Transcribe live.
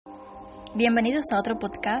Bienvenidos a otro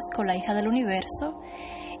podcast con la hija del universo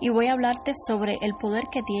y voy a hablarte sobre el poder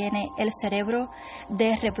que tiene el cerebro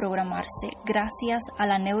de reprogramarse gracias a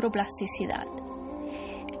la neuroplasticidad.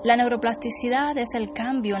 La neuroplasticidad es el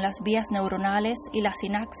cambio en las vías neuronales y la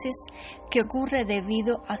sinapsis que ocurre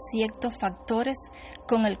debido a ciertos factores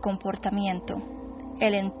con el comportamiento,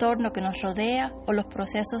 el entorno que nos rodea o los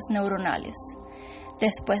procesos neuronales,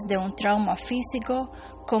 después de un trauma físico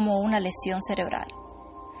como una lesión cerebral.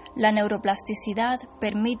 La neuroplasticidad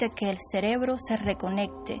permite que el cerebro se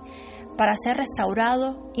reconecte para ser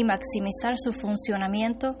restaurado y maximizar su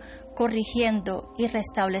funcionamiento, corrigiendo y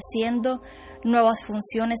restableciendo nuevas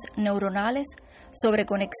funciones neuronales sobre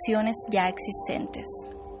conexiones ya existentes.